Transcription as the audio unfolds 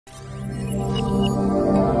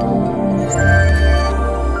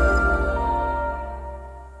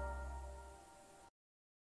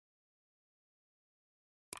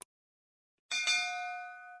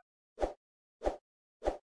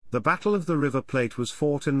The Battle of the River Plate was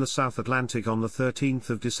fought in the South Atlantic on the 13th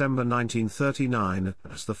of December 1939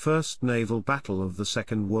 as the first naval battle of the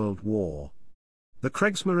Second World War. The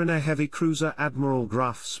Kriegsmarine heavy cruiser Admiral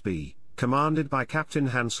Graf Spee, commanded by Captain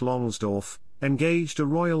Hans Langsdorff, engaged a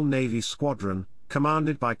Royal Navy squadron,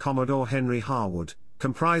 commanded by Commodore Henry Harwood,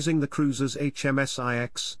 comprising the cruisers HMS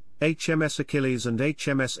Ajax, HMS Achilles and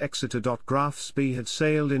HMS Exeter.Graf Spee had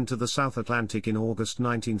sailed into the South Atlantic in August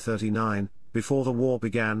 1939, before the war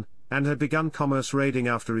began, and had begun commerce raiding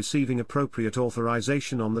after receiving appropriate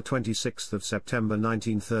authorisation on the 26th of September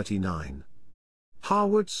 1939.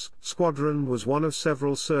 Harwood's squadron was one of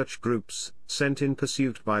several search groups sent in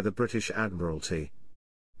pursuit by the British Admiralty.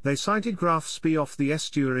 They sighted Graf Spee off the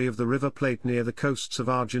estuary of the River Plate near the coasts of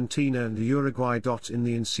Argentina and Uruguay. In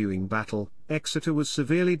the ensuing battle, Exeter was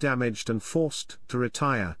severely damaged and forced to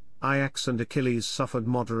retire. Ajax and Achilles suffered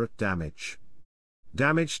moderate damage.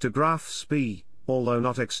 Damage to Graf Spee, although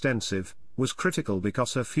not extensive, was critical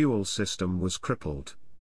because her fuel system was crippled.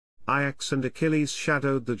 Ajax and Achilles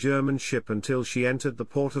shadowed the German ship until she entered the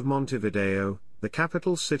port of Montevideo, the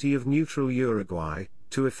capital city of neutral Uruguay,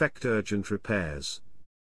 to effect urgent repairs.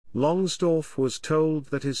 Langsdorff was told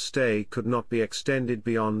that his stay could not be extended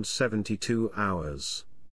beyond 72 hours.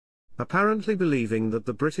 Apparently believing that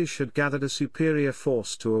the British had gathered a superior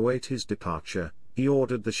force to await his departure, he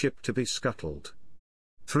ordered the ship to be scuttled.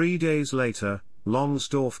 3 days later,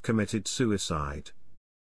 Langsdorff committed suicide.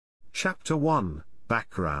 Chapter 1,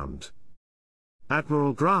 Background.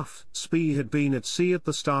 Admiral Graf Spee had been at sea at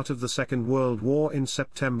the start of the Second World War in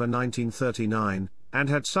September 1939, and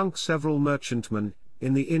had sunk several merchantmen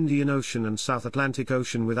in the Indian Ocean and South Atlantic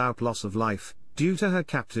Ocean without loss of life, due to her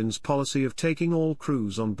captain's policy of taking all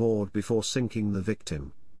crews on board before sinking the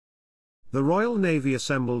victim. The Royal Navy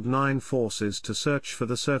assembled 9 forces to search for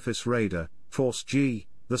the surface raider. Force G,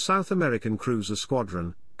 the South American cruiser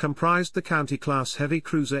squadron, comprised the County-class heavy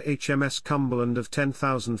cruiser HMS Cumberland of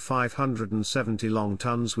 10,570 long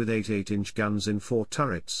tons with 8 8-inch guns in 4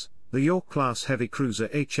 turrets, the York-class heavy cruiser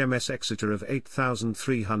HMS Exeter of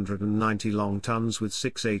 8,390 long tons with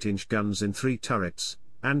 6 8-inch guns in 3 turrets,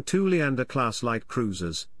 and 2 Leander-class light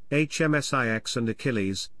cruisers, HMS Ajax and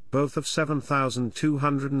Achilles, both of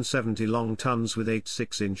 7,270 long tons with 8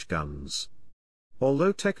 6-inch guns.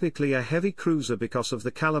 Although technically a heavy cruiser because of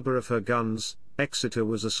the caliber of her guns, Exeter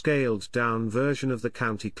was a scaled-down version of the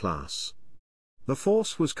County class. The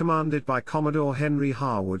force was commanded by Commodore Henry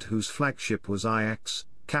Harwood, whose flagship was Ajax,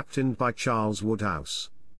 captained by Charles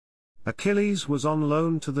Woodhouse. Achilles was on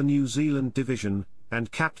loan to the New Zealand Division,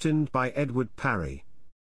 and captained by Edward Parry.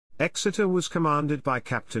 Exeter was commanded by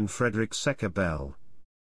Captain Frederick Secker Bell.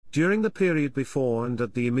 During the period before and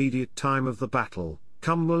at the immediate time of the battle,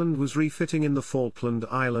 Cumberland was refitting in the Falkland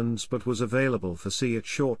Islands but was available for sea at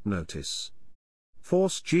short notice.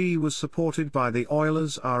 Force G was supported by the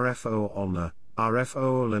oilers RFO Olna,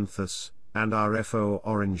 RFO Olynthus, and RFO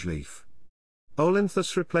Orangeleaf.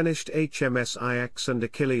 Olynthus replenished HMS Ajax and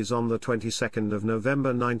Achilles on the 22nd of November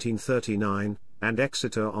 1939, and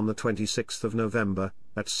Exeter on the 26th of November,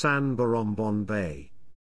 at San Borombon Bay.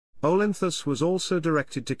 Olynthus was also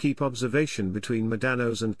directed to keep observation between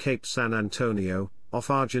Medanos and Cape San Antonio, off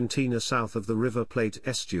Argentina south of the River Plate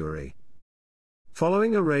estuary.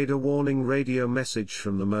 Following a raider warning radio message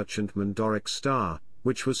from the merchantman Doric Star,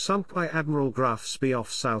 which was sunk by Admiral Graf Spee off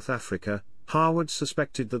South Africa, Harwood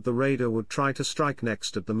suspected that the raider would try to strike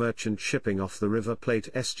next at the merchant shipping off the River Plate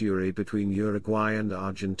estuary between Uruguay and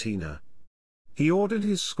Argentina. He ordered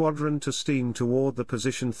his squadron to steam toward the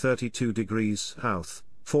position 32 degrees south,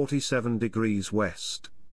 47 degrees west.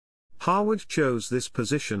 Harwood chose this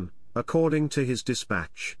position, according to his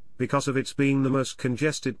dispatch, because of its being the most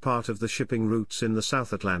congested part of the shipping routes in the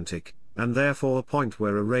South Atlantic, and therefore a point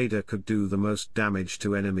where a raider could do the most damage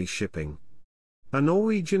to enemy shipping. A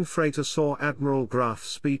Norwegian freighter saw Admiral Graf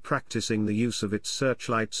Spee practicing the use of its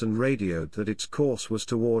searchlights and radioed that its course was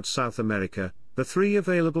toward South America. The 3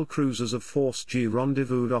 available cruisers of Force G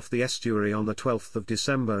rendezvoused off the estuary on the 12th of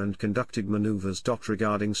December and conducted maneuvers.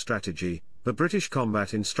 Regarding strategy, the British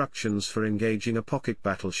combat instructions for engaging a pocket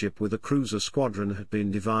battleship with a cruiser squadron had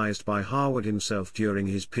been devised by Harwood himself during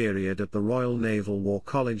his period at the Royal Naval War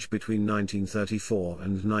College between 1934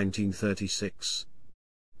 and 1936.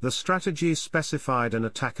 The strategy specified an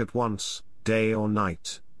attack at once, day or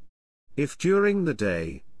night. If during the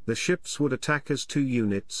day, the ships would attack as 2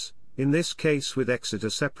 units, in this case with Exeter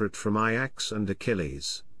separate from Ajax and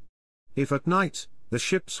Achilles. If at night, the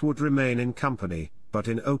ships would remain in company, but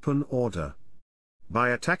in open order. By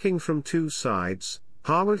attacking from 2 sides,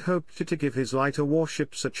 Harwood hoped to give his lighter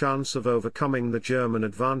warships a chance of overcoming the German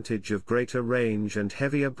advantage of greater range and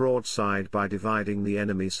heavier broadside by dividing the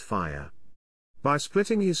enemy's fire. By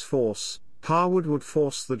splitting his force, Harwood would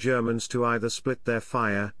force the Germans to either split their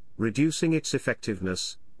fire, reducing its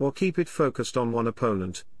effectiveness, or keep it focused on one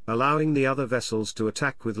opponent, allowing the other vessels to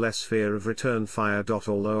attack with less fear of return fire.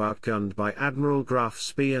 Although outgunned by Admiral Graf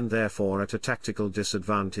Spee and therefore at a tactical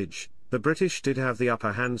disadvantage, the British did have the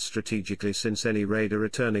upper hand strategically, since any raider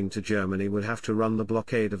returning to Germany would have to run the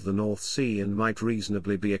blockade of the North Sea and might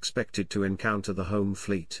reasonably be expected to encounter the home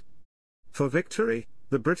fleet. For victory,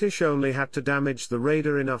 the British only had to damage the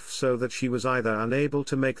raider enough so that she was either unable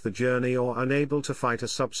to make the journey or unable to fight a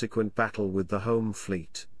subsequent battle with the home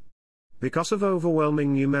fleet. Because of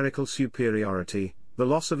overwhelming numerical superiority, the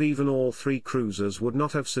loss of even all three cruisers would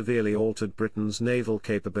not have severely altered Britain's naval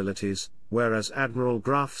capabilities, whereas Admiral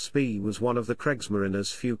Graf Spee was one of the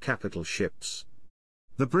Kriegsmarine's few capital ships.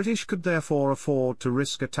 The British could therefore afford to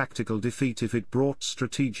risk a tactical defeat if it brought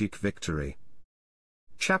strategic victory.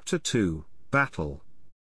 Chapter 2, Battle.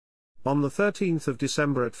 On the 13th of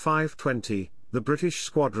December at 5:20, the British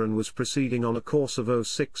squadron was proceeding on a course of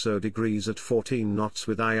 060 degrees at 14 knots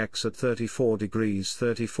with Ajax at 34 degrees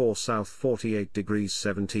 34 south 48 degrees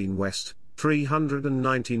 17 west,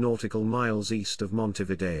 390 nautical miles east of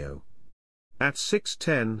Montevideo. At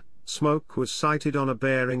 6:10, smoke was sighted on a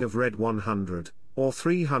bearing of red 100, or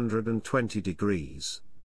 320 degrees.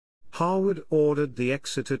 Harwood ordered the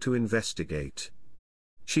Exeter to investigate.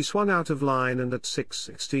 She swung out of line and at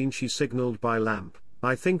 6:16 she signalled by lamp,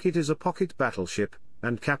 "I think it is a pocket battleship,"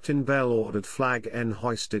 and Captain Bell ordered flag N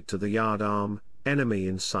hoisted to the yard arm, "Enemy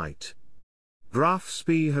in sight." Graf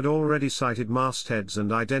Spee had already sighted mastheads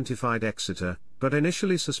and identified Exeter, but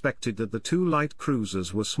initially suspected that the two light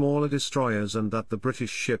cruisers were smaller destroyers and that the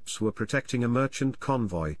British ships were protecting a merchant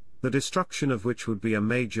convoy, the destruction of which would be a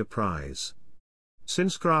major prize.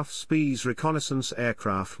 Since Graf Spee's reconnaissance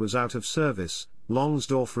aircraft was out of service,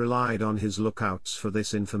 Langsdorff relied on his lookouts for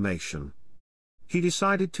this information. He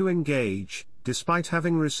decided to engage, despite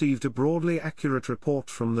having received a broadly accurate report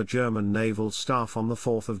from the German naval staff on the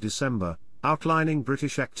 4th of December, outlining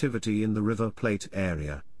British activity in the River Plate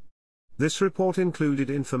area. This report included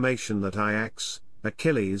information that Ajax,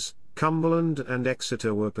 Achilles, Cumberland and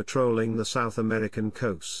Exeter were patrolling the South American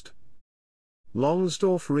coast.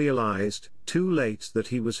 Langsdorff realized, too late, that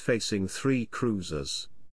he was facing three cruisers.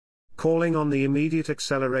 Calling on the immediate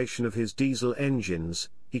acceleration of his diesel engines,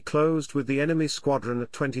 he closed with the enemy squadron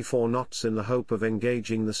at 24 knots in the hope of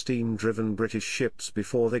engaging the steam-driven British ships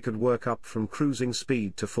before they could work up from cruising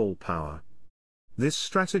speed to full power. This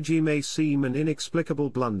strategy may seem an inexplicable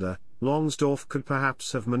blunder. Langsdorff could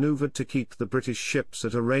perhaps have maneuvered to keep the British ships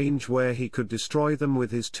at a range where he could destroy them with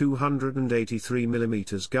his 283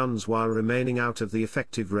 mm guns while remaining out of the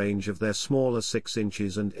effective range of their smaller 6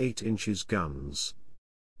 inches and 8 inches guns.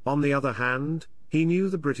 On the other hand, he knew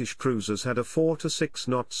the British cruisers had a 4 to 6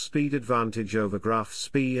 knots speed advantage over Graf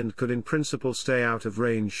Spee and could in principle stay out of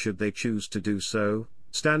range should they choose to do so,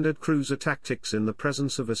 standard cruiser tactics in the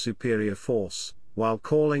presence of a superior force, while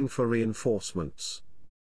calling for reinforcements.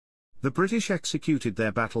 The British executed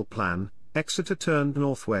their battle plan. Exeter turned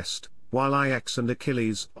northwest, while Ajax and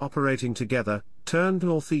Achilles, operating together, turned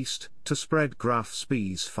northeast, to spread Graf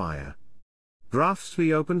Spee's fire. Graf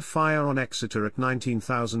Spee opened fire on Exeter at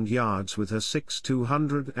 19,000 yards with her 6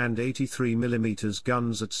 283 mm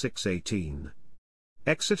guns at 6:18.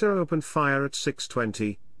 Exeter opened fire at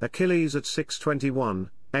 6:20, Achilles at 6:21,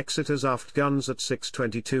 Exeter's aft guns at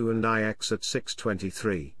 6:22 and Ajax at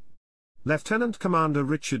 6:23. Lieutenant Commander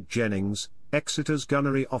Richard Jennings, Exeter's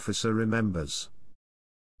gunnery officer, remembers.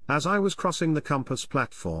 "As I was crossing the compass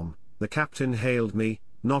platform, the captain hailed me,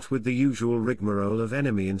 not with the usual rigmarole of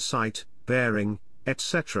enemy in sight, bearing,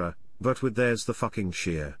 etc., but with 'there's the fucking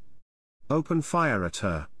sheer. Open fire at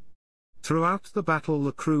her.' Throughout the battle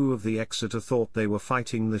the crew of the Exeter thought they were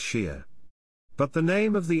fighting the sheer. But the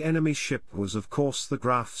name of the enemy ship was of course the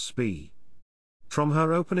Graf Spee. From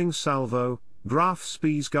her opening salvo, Graf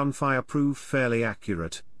Spee's gunfire proved fairly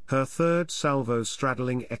accurate, her third salvo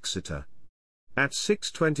straddling Exeter. At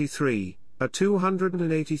 6:23, a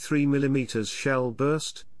 283 mm shell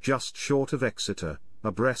burst, just short of Exeter,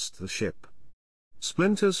 abreast the ship.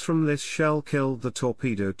 Splinters from this shell killed the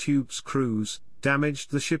torpedo tube's crews,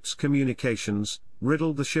 damaged the ship's communications,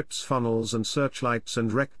 riddled the ship's funnels and searchlights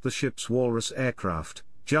and wrecked the ship's Walrus aircraft,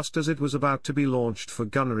 just as it was about to be launched for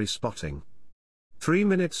gunnery spotting. 3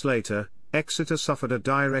 minutes later, Exeter suffered a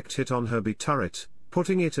direct hit on her B turret,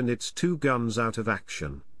 putting it and its 2 guns out of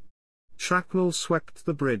action. Shrapnel swept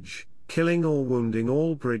the bridge, killing or wounding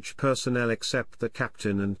all bridge personnel except the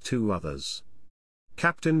captain and 2 others.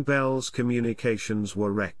 Captain Bell's communications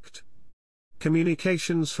were wrecked.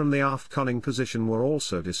 Communications from the aft conning position were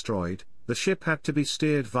also destroyed. The ship had to be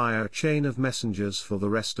steered via a chain of messengers for the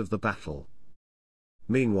rest of the battle.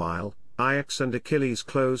 Meanwhile, Ajax and Achilles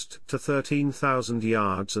closed to 13,000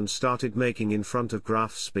 yards and started making in front of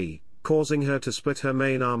Graf Spee, causing her to split her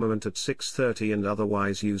main armament at 6:30 and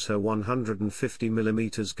otherwise use her 150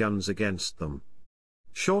 mm guns against them.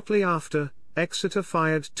 Shortly after, Exeter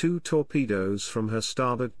fired 2 torpedoes from her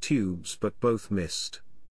starboard tubes but both missed.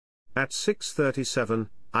 At 6:37,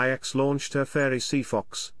 Ajax launched her Fairy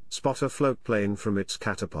Seafox, spotter floatplane from its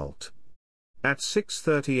catapult. At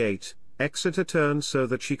 6:38, Exeter turned so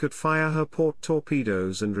that she could fire her port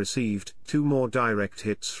torpedoes and received 2 more direct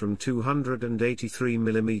hits from 283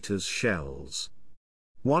 mm shells.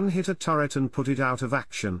 One hit a turret and put it out of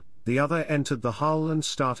action, the other entered the hull and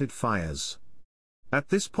started fires. At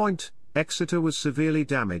this point, Exeter was severely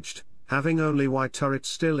damaged, having only Y turrets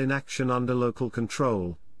still in action under local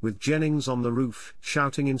control, with Jennings on the roof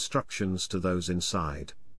shouting instructions to those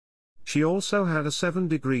inside. She also had a 7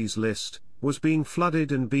 degrees list, was being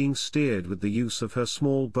flooded and being steered with the use of her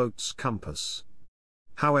small boat's compass.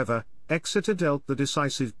 However, Exeter dealt the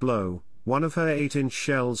decisive blow. One of her 8-inch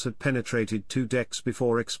shells had penetrated 2 decks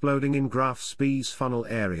before exploding in Graf Spee's funnel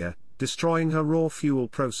area, destroying her raw fuel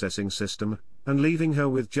processing system, and leaving her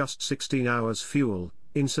with just 16 hours fuel,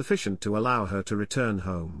 insufficient to allow her to return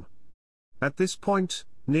home. At this point,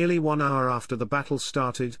 nearly 1 hour after the battle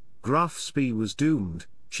started, Graf Spee was doomed.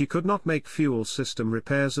 She could not make fuel system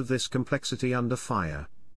repairs of this complexity under fire.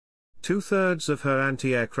 2/3 of her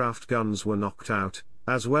anti-aircraft guns were knocked out,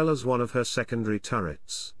 as well as one of her secondary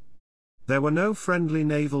turrets. There were no friendly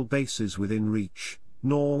naval bases within reach,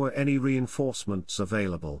 nor were any reinforcements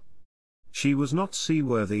available. She was not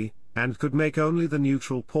seaworthy, and could make only the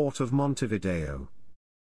neutral port of Montevideo.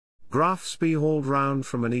 Graf Spee hauled round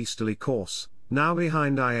from an easterly course, now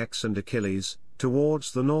behind Ajax and Achilles,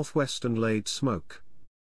 towards the northwest and laid smoke.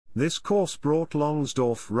 This course brought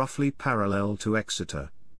Langsdorff roughly parallel to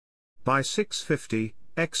Exeter. By 6:50,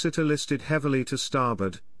 Exeter listed heavily to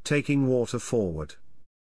starboard, taking water forward.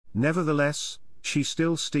 Nevertheless, she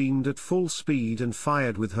still steamed at full speed and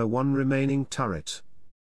fired with her 1 remaining turret.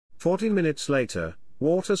 40 minutes later,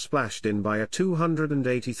 water splashed in by a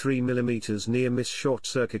 283 mm near miss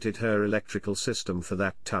short-circuited her electrical system for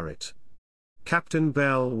that turret. Captain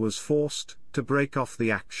Bell was forced to break off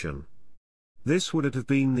the action. This would have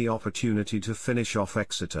been the opportunity to finish off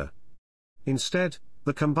Exeter. Instead,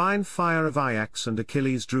 the combined fire of Ajax and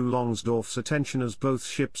Achilles drew Langsdorff's attention as both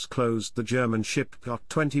ships closed the German ship.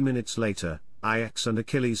 20 minutes later, Ajax and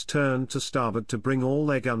Achilles turned to starboard to bring all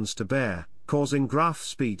their guns to bear, causing Graf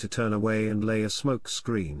Spee to turn away and lay a smoke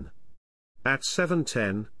screen. At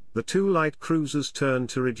 7:10, the 2 light cruisers turned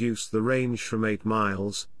to reduce the range from 8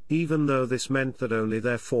 miles, even though this meant that only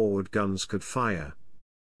their forward guns could fire.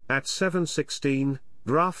 At 7:16,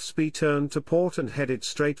 Graf Spee turned to port and headed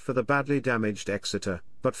straight for the badly damaged Exeter,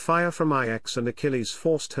 but fire from Ajax and Achilles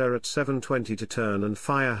forced her at 7:20 to turn and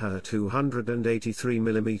fire her 283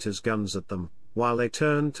 mm guns at them, while they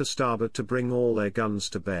turned to starboard to bring all their guns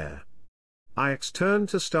to bear. Ajax turned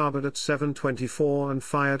to starboard at 7:24 and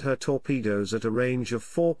fired her torpedoes at a range of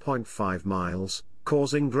 4.5 miles,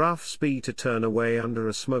 causing Graf Spee to turn away under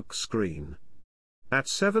a smoke screen. At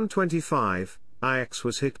 7:25, Ajax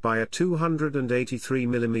was hit by a 283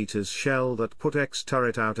 mm shell that put X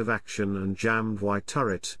turret out of action and jammed Y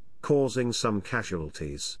turret, causing some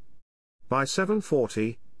casualties. By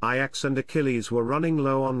 7:40, Ajax and Achilles were running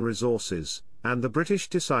low on resources, and the British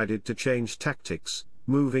decided to change tactics,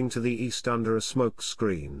 moving to the east under a smoke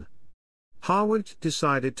screen. Harwood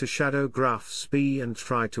decided to shadow Graf Spee and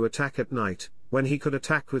try to attack at night, when he could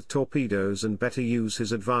attack with torpedoes and better use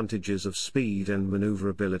his advantages of speed and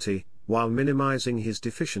maneuverability, while minimizing his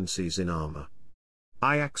deficiencies in armor.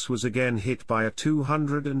 Ajax was again hit by a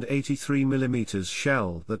 283 mm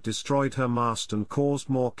shell that destroyed her mast and caused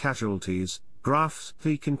more casualties. Graf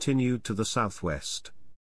Spee continued to the southwest.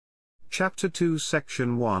 Chapter 2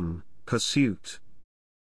 Section 1, Pursuit.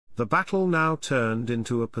 The battle now turned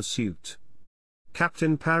into a pursuit.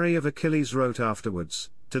 Captain Parry of Achilles wrote afterwards,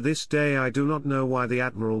 "To this day I do not know why the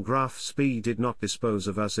Admiral Graf Spee did not dispose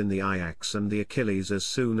of us in the Ajax and the Achilles as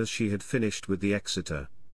soon as she had finished with the Exeter."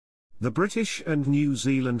 The British and New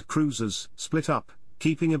Zealand cruisers split up,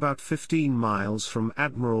 keeping about 15 miles from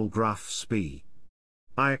Admiral Graf Spee.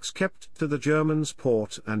 Ajax kept to the Germans'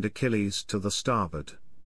 port and Achilles to the starboard.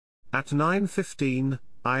 At 9:15,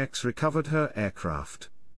 Ajax recovered her aircraft.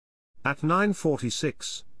 At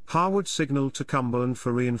 9:46, Harwood signalled to Cumberland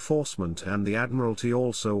for reinforcement, and the Admiralty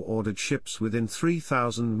also ordered ships within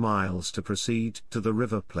 3,000 miles to proceed to the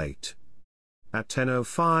River Plate. At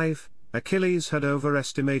 10:05, Achilles had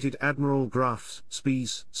overestimated Admiral Graf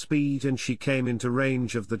Spee's speed, and she came into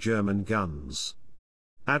range of the German guns.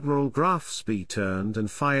 Admiral Graf Spee turned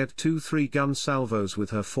and fired 2 3-gun salvos with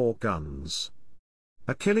her 4 guns.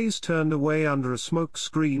 Achilles turned away under a smoke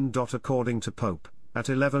screen. According to Pope, at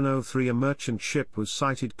 11:03 a merchant ship was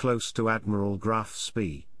sighted close to Admiral Graf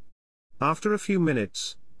Spee. After a few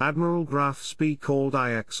minutes, Admiral Graf Spee called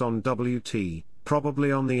Ajax on WT,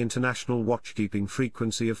 probably on the international watchkeeping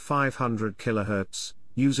frequency of 500 kHz,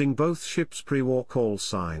 using both ships' pre-war call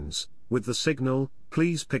signs, with the signal,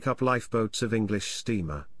 "Please pick up lifeboats of English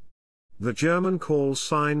steamer." The German call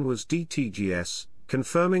sign was DTGS,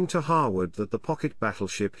 confirming to Harwood that the pocket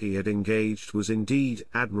battleship he had engaged was indeed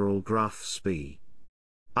Admiral Graf Spee.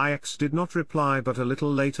 Ajax did not reply, but a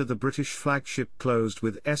little later the British flagship closed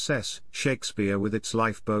with SS Shakespeare with its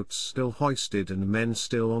lifeboats still hoisted and men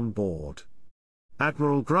still on board.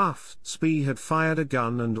 Admiral Graf Spee had fired a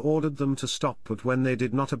gun and ordered them to stop, but when they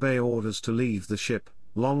did not obey orders to leave the ship,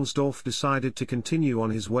 Langsdorff decided to continue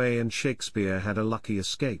on his way and Shakespeare had a lucky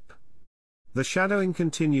escape. The shadowing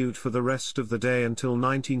continued for the rest of the day until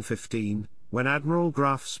 1915, when Admiral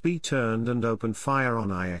Graf Spee turned and opened fire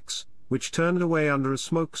on Ajax, which turned away under a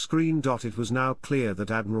smoke screen. It was now clear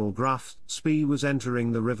that Admiral Graf Spee was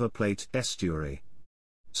entering the River Plate estuary.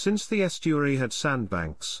 Since the estuary had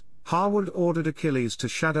sandbanks, Harwood ordered Achilles to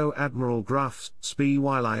shadow Admiral Graf Spee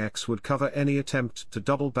while Ajax would cover any attempt to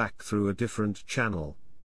double back through a different channel.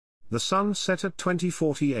 The sun set at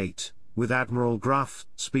 20:48, with Admiral Graf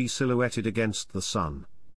Spee silhouetted against the sun.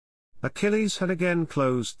 Achilles had again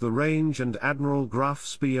closed the range and Admiral Graf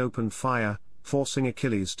Spee opened fire, forcing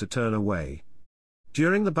Achilles to turn away.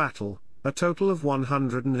 During the battle, a total of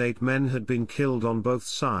 108 men had been killed on both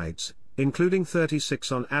sides, including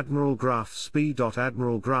 36 on Admiral Graf Spee.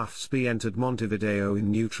 Admiral Graf Spee entered Montevideo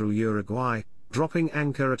in neutral Uruguay, dropping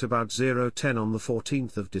anchor at about 0:10 on the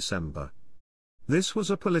 14th of December. This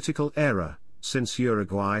was a political error, since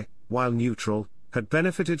Uruguay, while neutral, had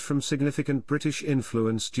benefited from significant British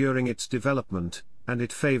influence during its development, and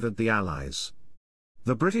it favoured the Allies.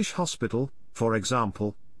 The British hospital, for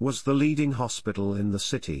example, was the leading hospital in the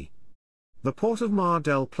city. The port of Mar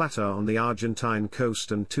del Plata on the Argentine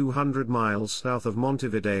coast and 200 miles south of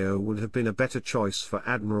Montevideo would have been a better choice for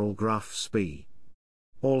Admiral Graf Spee.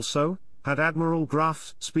 Also, had Admiral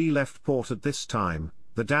Graf Spee left port at this time,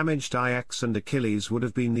 the damaged Ajax and Achilles would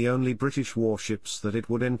have been the only British warships that it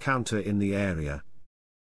would encounter in the area.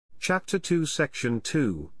 Chapter 2 Section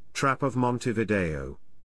 2, Trap of Montevideo.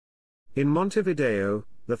 In Montevideo,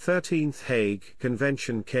 the 13th Hague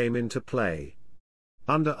Convention came into play.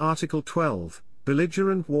 Under Article 12,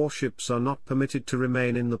 belligerent warships are not permitted to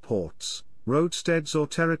remain in the ports, roadsteads or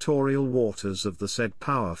territorial waters of the said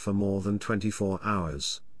power for more than 24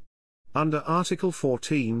 hours. Under Article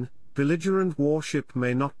 14, belligerent warship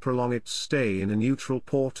may not prolong its stay in a neutral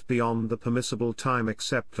port beyond the permissible time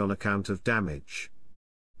except on account of damage.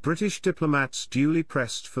 British diplomats duly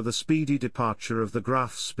pressed for the speedy departure of the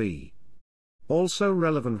Graf Spee. Also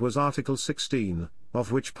relevant was Article 16,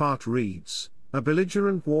 of which part reads, "A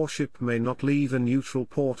belligerent warship may not leave a neutral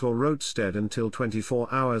port or roadstead until 24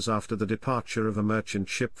 hours after the departure of a merchant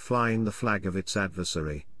ship flying the flag of its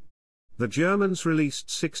adversary." The Germans released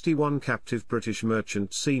 61 captive British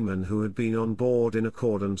merchant seamen who had been on board in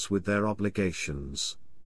accordance with their obligations.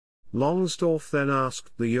 Langsdorff then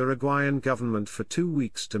asked the Uruguayan government for 2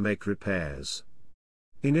 weeks to make repairs.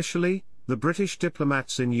 Initially, the British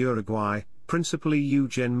diplomats in Uruguay, principally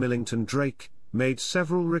Eugene Millington Drake, made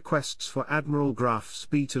several requests for Admiral Graf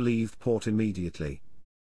Spee to leave port immediately.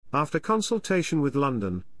 After consultation with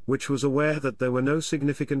London, which was aware that there were no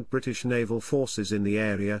significant British naval forces in the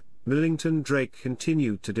area, Millington Drake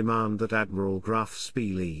continued to demand that Admiral Graf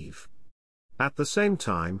Spee leave. At the same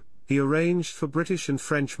time, he arranged for British and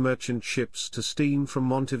French merchant ships to steam from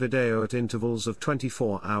Montevideo at intervals of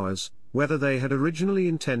 24 hours, whether they had originally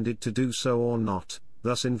intended to do so or not,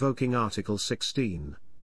 thus invoking Article 16.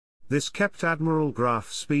 This kept Admiral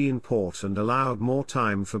Graf Spee in port and allowed more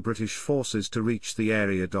time for British forces to reach the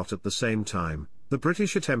area. At the same time, the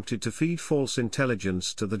British attempted to feed false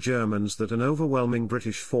intelligence to the Germans that an overwhelming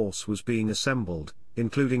British force was being assembled,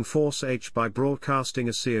 including Force H, by broadcasting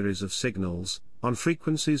a series of signals, on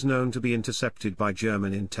frequencies known to be intercepted by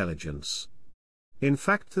German intelligence. In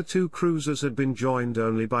fact, the 2 cruisers had been joined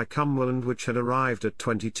only by Cumberland, which had arrived at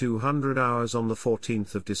 2200 hours on the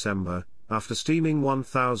 14th of December, after steaming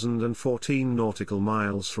 1014 nautical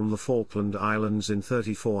miles from the Falkland Islands in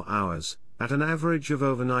 34 hours, at an average of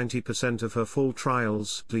over 90% of her full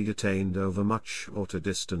trials fleet attained over much shorter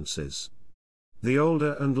distances. The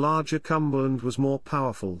older and larger Cumberland was more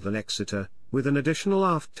powerful than Exeter, with an additional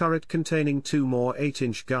aft turret containing 2 more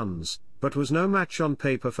 8-inch guns, but was no match on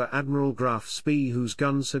paper for Admiral Graf Spee, whose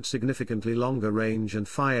guns had significantly longer range and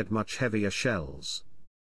fired much heavier shells.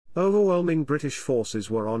 Overwhelming British forces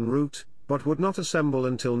were en route, but would not assemble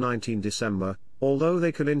until 19 December, although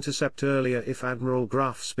they could intercept earlier if Admiral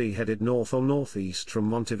Graf Spee headed north or northeast from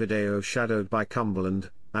Montevideo, shadowed by Cumberland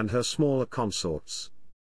and her smaller consorts.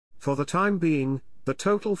 For the time being, the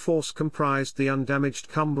total force comprised the undamaged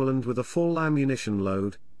Cumberland with a full ammunition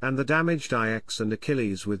load, and the damaged Ajax and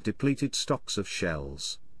Achilles with depleted stocks of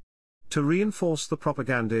shells. To reinforce the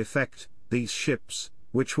propaganda effect, these ships,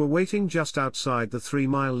 which were waiting just outside the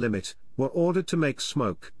 3-mile limit, were ordered to make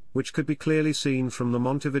smoke, which could be clearly seen from the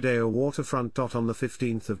Montevideo waterfront. On the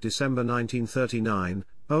 15th of December 1939,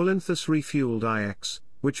 Olynthus refueled Ajax,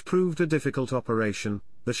 which proved a difficult operation.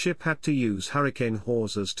 The ship had to use hurricane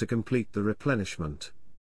hawsers to complete the replenishment.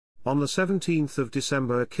 On the 17th of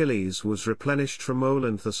December, Achilles was replenished from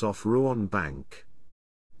Olynthus off Rouen Bank.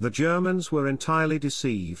 The Germans were entirely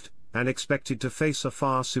deceived, and expected to face a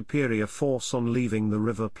far superior force on leaving the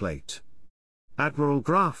River Plate. Admiral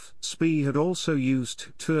Graf Spee had also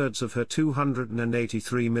used 2/3 of her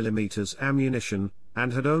 283mm ammunition,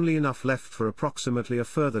 and had only enough left for approximately a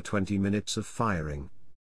further 20 minutes of firing.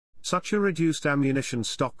 Such a reduced ammunition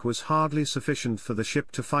stock was hardly sufficient for the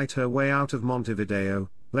ship to fight her way out of Montevideo,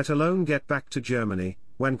 let alone get back to Germany,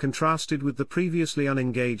 when contrasted with the previously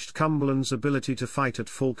unengaged Cumberland's ability to fight at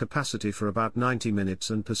full capacity for about 90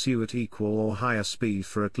 minutes and pursue at equal or higher speed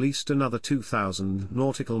for at least another 2,000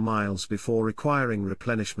 nautical miles before requiring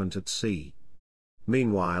replenishment at sea.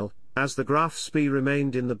 Meanwhile, as the Graf Spee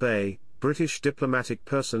remained in the bay, British diplomatic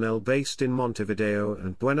personnel based in Montevideo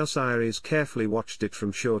and Buenos Aires carefully watched it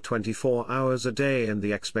from shore 24 hours a day, and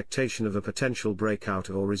the expectation of a potential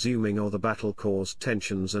breakout or resuming or the battle caused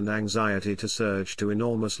tensions and anxiety to surge to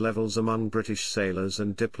enormous levels among British sailors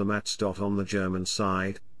and diplomats. On the German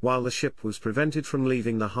side, while the ship was prevented from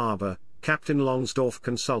leaving the harbour, Captain Langsdorff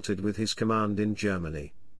consulted with his command in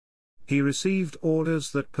Germany. He received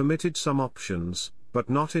orders that permitted some options, but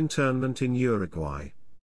not internment in Uruguay.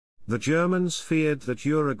 The Germans feared that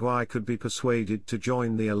Uruguay could be persuaded to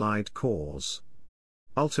join the Allied cause.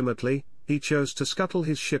 Ultimately, he chose to scuttle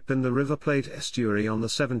his ship in the River Plate estuary on the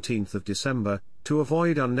 17th of December, to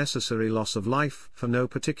avoid unnecessary loss of life for no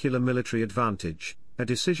particular military advantage, a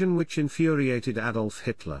decision which infuriated Adolf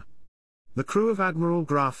Hitler. The crew of Admiral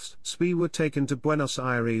Graf Spee were taken to Buenos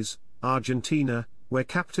Aires, Argentina, where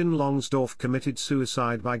Captain Langsdorff committed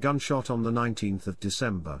suicide by gunshot on the 19th of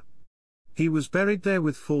December. He was buried there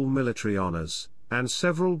with full military honors, and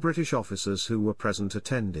several British officers who were present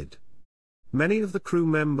attended. Many of the crew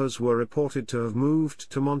members were reported to have moved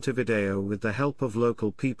to Montevideo with the help of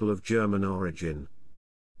local people of German origin.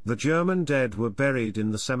 The German dead were buried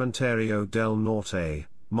in the Cementerio del Norte,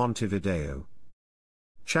 Montevideo.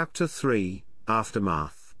 Chapter 3,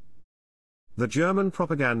 Aftermath. The German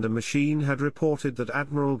propaganda machine had reported that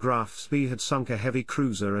Admiral Graf Spee had sunk a heavy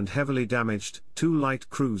cruiser and heavily damaged 2 light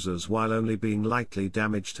cruisers while only being lightly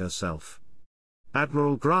damaged herself.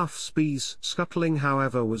 Admiral Graf Spee's scuttling,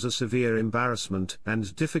 however, was a severe embarrassment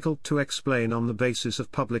and difficult to explain on the basis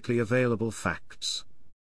of publicly available facts.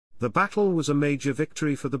 The battle was a major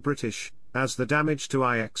victory for the British, as the damage to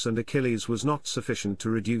Ajax and Achilles was not sufficient to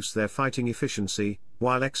reduce their fighting efficiency,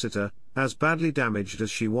 while Exeter, as badly damaged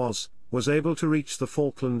as she was able to reach the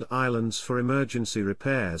Falkland Islands for emergency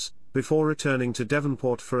repairs, before returning to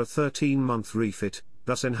Devonport for a 13-month refit,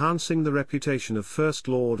 thus enhancing the reputation of First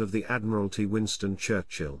Lord of the Admiralty Winston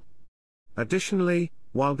Churchill. Additionally,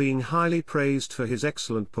 while being highly praised for his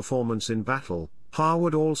excellent performance in battle,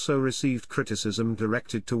 Harwood also received criticism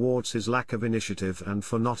directed towards his lack of initiative and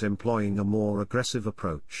for not employing a more aggressive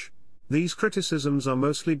approach. These criticisms are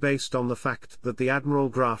mostly based on the fact that the Admiral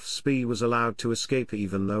Graf Spee was allowed to escape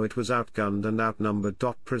even though it was outgunned and outnumbered.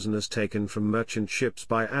 Prisoners taken from merchant ships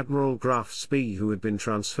by Admiral Graf Spee who had been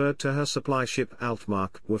transferred to her supply ship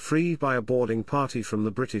Altmark were freed by a boarding party from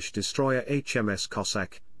the British destroyer HMS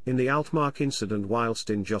Cossack, in the Altmark incident whilst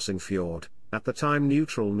in Jossing Fjord, at the time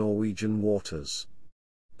neutral Norwegian waters.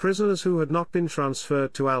 Prisoners who had not been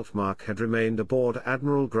transferred to Altmark had remained aboard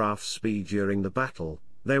Admiral Graf Spee during the battle.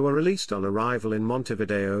 They were released on arrival in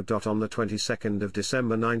Montevideo. On the 22nd of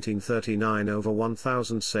December 1939, over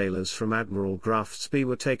 1,000 sailors from Admiral Graf Spee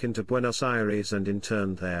were taken to Buenos Aires and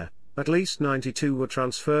interned there. At least 92 were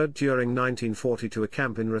transferred during 1940 to a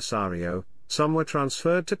camp in Rosario, Some were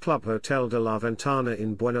transferred to Club Hotel de la Ventana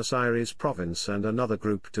in Buenos Aires province and another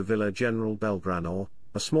group to Villa General Belgrano,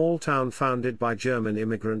 a small town founded by German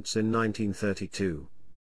immigrants in 1932.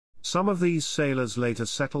 Some of these sailors later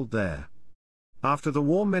settled there. After the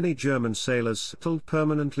war, many German sailors settled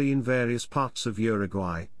permanently in various parts of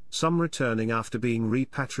Uruguay, some returning after being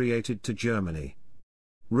repatriated to Germany.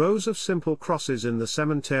 Rows of simple crosses in the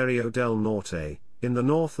Cementerio del Norte, in the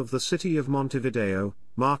north of the city of Montevideo,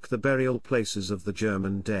 mark the burial places of the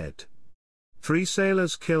German dead. 3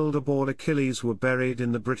 sailors killed aboard Achilles were buried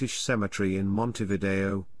in the British cemetery in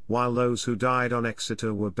Montevideo, while those who died on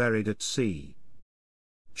Exeter were buried at sea.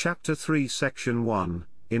 Chapter 3 Section 1,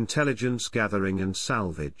 Intelligence Gathering and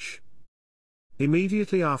Salvage.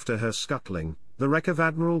 Immediately after her scuttling, the wreck of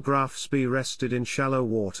Admiral Graf Spee rested in shallow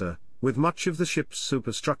water, with much of the ship's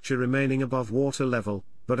superstructure remaining above water level,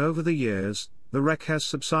 but over the years, the wreck has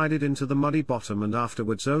subsided into the muddy bottom and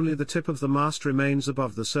afterwards only the tip of the mast remains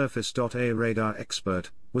above the surface. A radar expert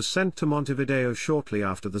was sent to Montevideo shortly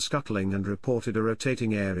after the scuttling and reported a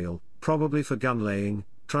rotating aerial, probably for gun laying,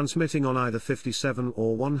 transmitting on either 57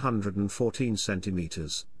 or 114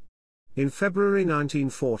 centimeters. In February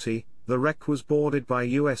 1940, the wreck was boarded by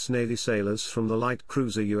U.S. Navy sailors from the light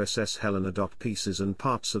cruiser USS Helena. Pieces and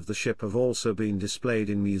parts of the ship have also been displayed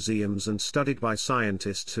in museums and studied by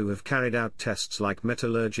scientists who have carried out tests like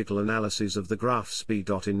metallurgical analyses of the Graf Spee.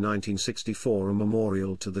 In 1964, a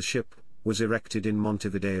memorial to the ship was erected in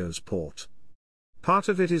Montevideo's port. Part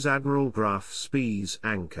of it is Admiral Graf Spee's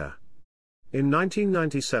anchor. In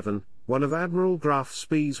 1997, one of Admiral Graf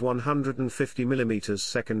Spee's 150mm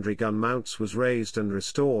secondary gun mounts was raised and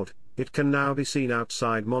restored. It can now be seen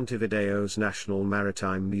outside Montevideo's National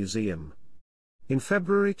Maritime Museum. In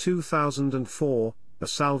February 2004, a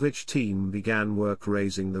salvage team began work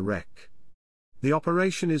raising the wreck. The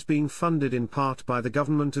operation is being funded in part by the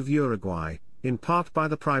government of Uruguay, in part by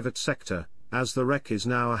the private sector, as the wreck is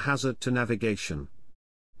now a hazard to navigation.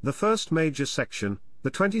 The first major section, the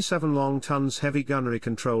 27 long tons heavy gunnery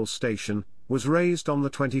control station, was raised on the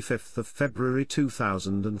 25th of February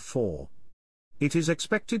 2004. It is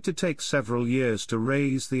expected to take several years to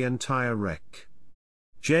raise the entire wreck.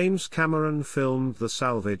 James Cameron filmed the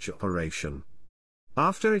salvage operation.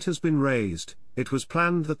 After it has been raised, it was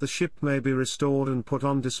planned that the ship may be restored and put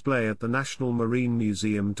on display at the National Marine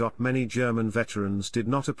Museum. Many German veterans did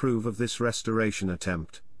not approve of this restoration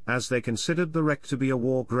attempt, as they considered the wreck to be a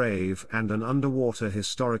war grave and an underwater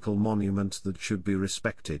historical monument that should be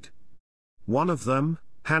respected. One of them,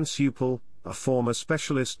 Hans Uppel, a former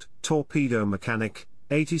specialist torpedo mechanic,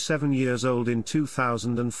 87 years old in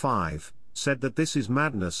 2005, said that this is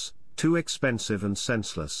madness, too expensive and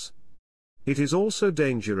senseless. It is also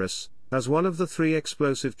dangerous, as one of the 3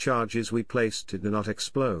 explosive charges we placed did not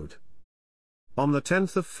explode. On the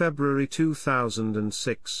 10th of February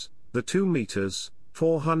 2006, the 2 meters,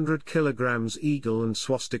 400 kilograms eagle and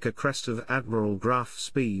swastika crest of Admiral Graf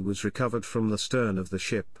Spee was recovered from the stern of the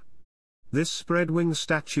ship. This spread-wing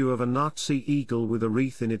statue of a Nazi eagle with a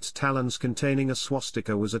wreath in its talons containing a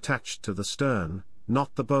swastika was attached to the stern,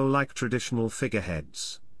 not the bow-like traditional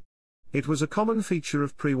figureheads. It was a common feature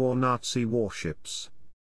of pre-war Nazi warships.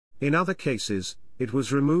 In other cases, it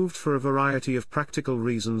was removed for a variety of practical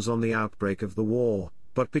reasons on the outbreak of the war,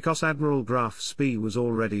 but because Admiral Graf Spee was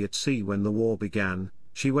already at sea when the war began,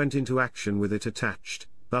 she went into action with it attached,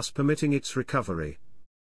 thus permitting its recovery.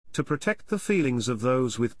 To protect the feelings of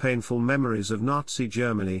those with painful memories of Nazi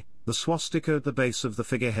Germany, the swastika at the base of the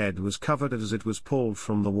figurehead was covered as it was pulled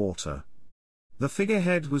from the water. The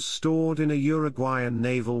figurehead was stored in a Uruguayan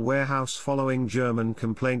naval warehouse following German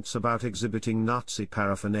complaints about exhibiting Nazi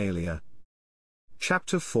paraphernalia.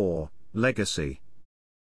 Chapter 4, Legacy.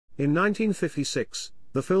 In 1956,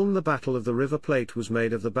 the film The Battle of the River Plate was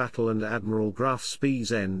made of the battle and Admiral Graf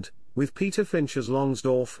Spee's end, with Peter Finch as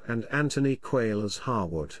Langsdorff and Anthony Quayle as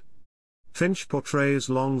Harwood. Finch portrays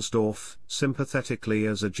Langsdorff sympathetically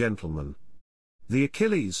as a gentleman. The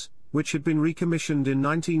Achilles, which had been recommissioned in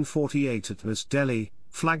 1948 at Miss Delhi,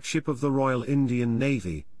 flagship of the Royal Indian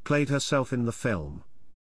Navy, played herself in the film.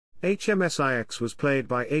 HMS Ajax was played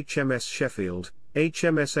by HMS Sheffield,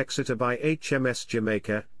 HMS Exeter by HMS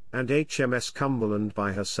Jamaica, and HMS Cumberland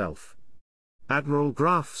by herself. Admiral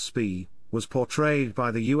Graf Spee was portrayed by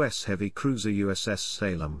the U.S. heavy cruiser USS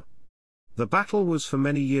Salem. The battle was for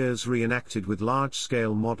many years reenacted with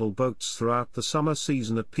large-scale model boats throughout the summer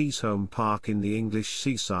season at Peacehome Park in the English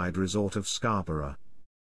seaside resort of Scarborough.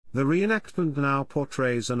 The reenactment now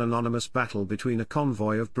portrays an anonymous battle between a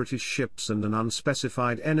convoy of British ships and an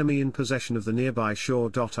unspecified enemy in possession of the nearby shore.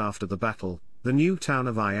 After the battle, the new town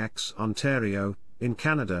of Ajax, Ontario, in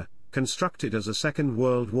Canada, constructed as a Second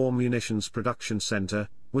World War munitions production center,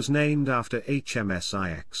 was named after HMS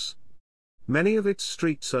Ajax. Many of its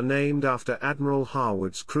streets are named after Admiral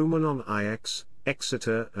Harwood's crewmen on Ajax,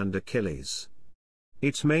 Exeter and Achilles.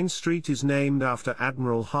 Its main street is named after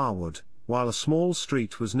Admiral Harwood, while a small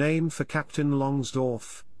street was named for Captain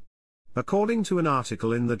Langsdorff. According to an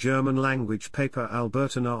article in the German-language paper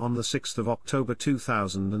Albertina on 6 October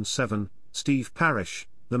 2007, Steve Parish,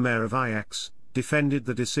 the mayor of Ajax, defended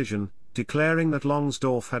the decision, declaring that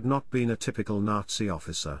Langsdorff had not been a typical Nazi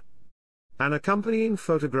officer. An accompanying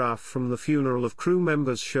photograph from the funeral of crew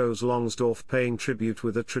members shows Langsdorff paying tribute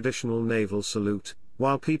with a traditional naval salute,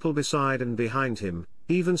 while people beside and behind him,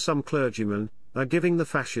 even some clergymen, are giving the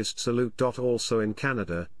fascist salute. Also in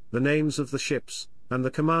Canada, the names of the ships, and the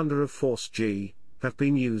commander of Force G, have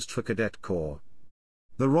been used for Cadet Corps.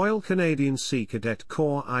 The Royal Canadian Sea Cadet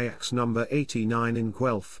Corps Ajax No. 89 in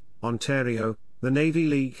Guelph, Ontario, the Navy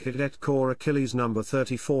League Cadet Corps Achilles No.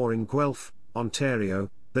 34 in Guelph, Ontario,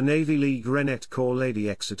 the Navy League Rennet Corps Lady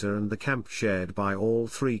Exeter and the camp shared by all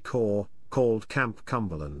three corps, called Camp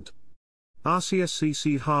Cumberland.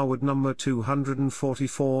 RCSCC Harwood No.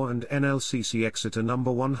 244 and NLCC Exeter No.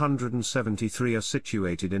 173 are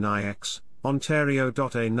situated in Ajax, Ontario.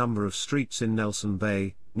 A number of streets in Nelson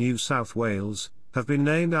Bay, New South Wales, have been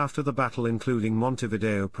named after the battle, including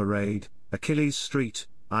Montevideo Parade, Achilles Street,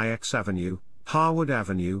 Ajax Avenue, Harwood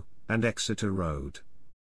Avenue, and Exeter Road.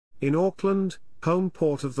 In Auckland, home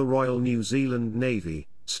port of the Royal New Zealand Navy,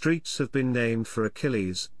 streets have been named for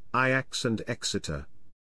Achilles, Ajax and Exeter.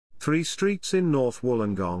 3 streets in North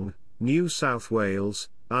Wollongong, New South Wales,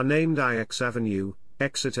 are named Ajax Avenue,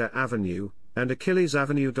 Exeter Avenue, and Achilles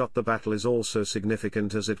Avenue. The battle is also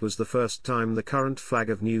significant as it was the first time the current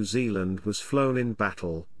flag of New Zealand was flown in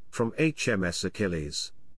battle, from HMS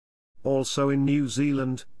Achilles. Also in New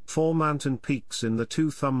Zealand, 4 mountain peaks in the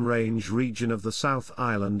Two Thumb Range region of the South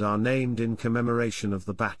Island are named in commemoration of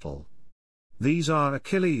the battle. These are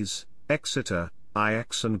Achilles, Exeter,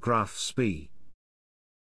 Ajax and Graf Spee.